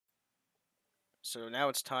So now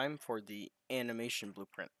it's time for the animation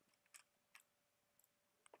blueprint.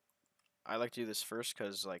 I like to do this first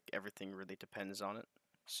because like everything really depends on it.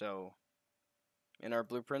 So in our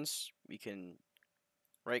blueprints, we can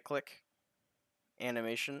right click,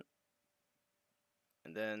 animation,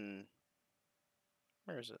 and then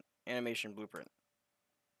where is it? Animation blueprint.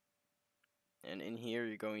 And in here,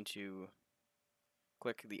 you're going to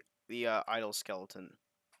click the idle skeleton,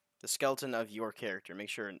 the skeleton of your character. Make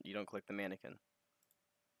sure you don't click the mannequin.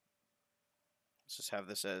 Let's just have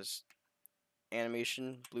this as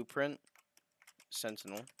animation blueprint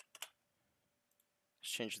sentinel. Let's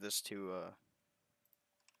change this to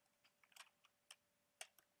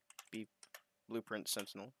be blueprint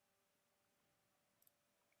sentinel.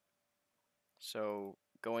 So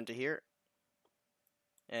go into here,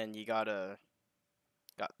 and you got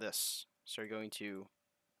this. So you're going to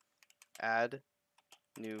add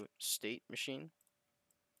new state machine.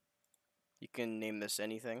 You can name this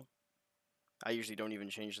anything. I usually don't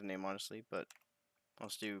even change the name, honestly, but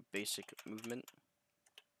let's do basic movement.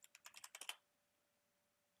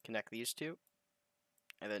 Connect these two.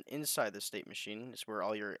 And then inside the state machine is where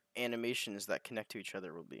all your animations that connect to each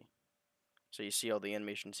other will be. So you see all the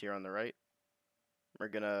animations here on the right. We're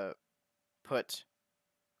going to put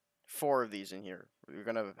 4 of these in here. We're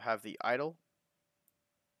going to have the idle.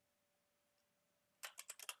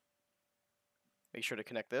 Make sure to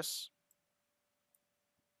connect this.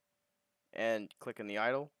 And click in the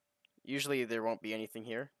idle. Usually there won't be anything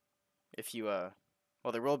here. If you, well,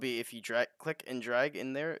 there will be if you click and drag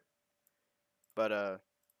in there. But,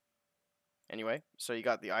 anyway, so you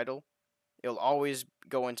got the idle. It'll always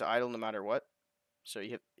go into idle no matter what. So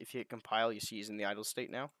if you hit compile, you see he's in the idle state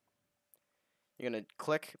now. You're going to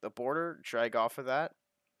click the border, drag off of that,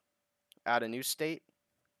 add a new state.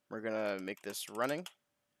 We're going to make this running.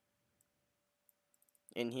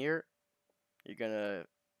 In here, you're going to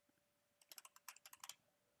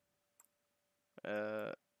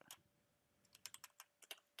I'm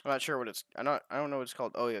not sure what it's I don't know what it's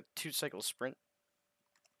called. Oh yeah, 2 cycle sprint.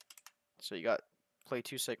 So you got play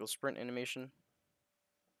 2 cycle sprint animation.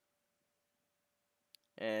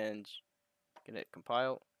 And gonna hit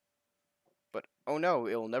compile. But oh no,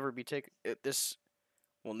 it will never be this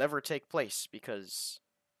will never take place because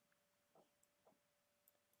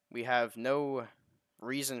we have no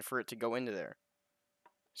reason for it to go into there.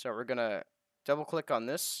 So we're gonna double click on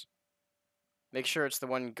this. Make sure it's the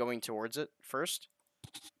one going towards it first.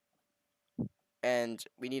 And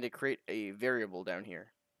we need to create a variable down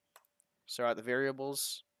here. So at the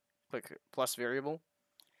variables, click plus variable.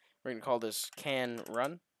 We're gonna call this can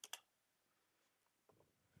run.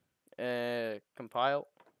 Compile.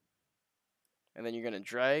 And then you're gonna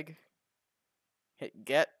drag, hit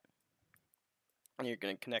get, and you're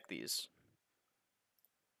gonna connect these.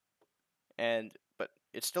 But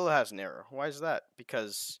it still has an error. Why is that?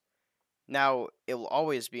 Because now it will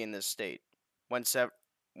always be in this state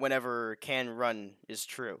whenever can run is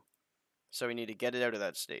true. So we need to get it out of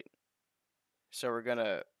that state. So we're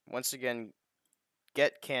gonna once again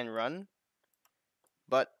get can run,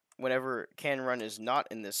 but whenever can run is not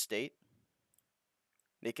in this state,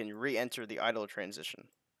 they can re-enter the idle transition.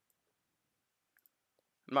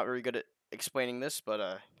 I'm not very good at explaining this,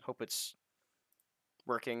 but hope it's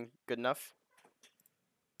working good enough.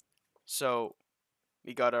 So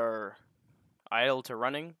we got our idle to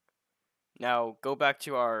running. Now go back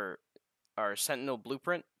to our Sentinel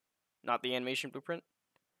blueprint, not the animation blueprint,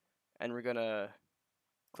 and we're gonna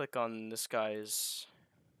click on this guy's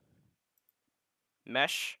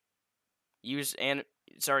mesh.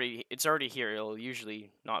 It's already here. It'll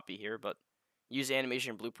usually not be here, but use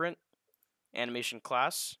animation blueprint, animation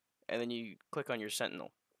class, and then you click on your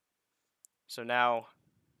Sentinel. So now,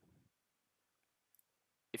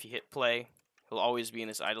 if you hit play, he'll always be in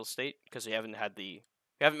this idle state because we haven't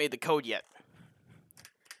made the code yet.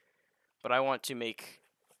 But I want to make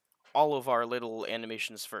all of our little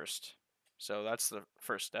animations first. So that's the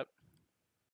first step.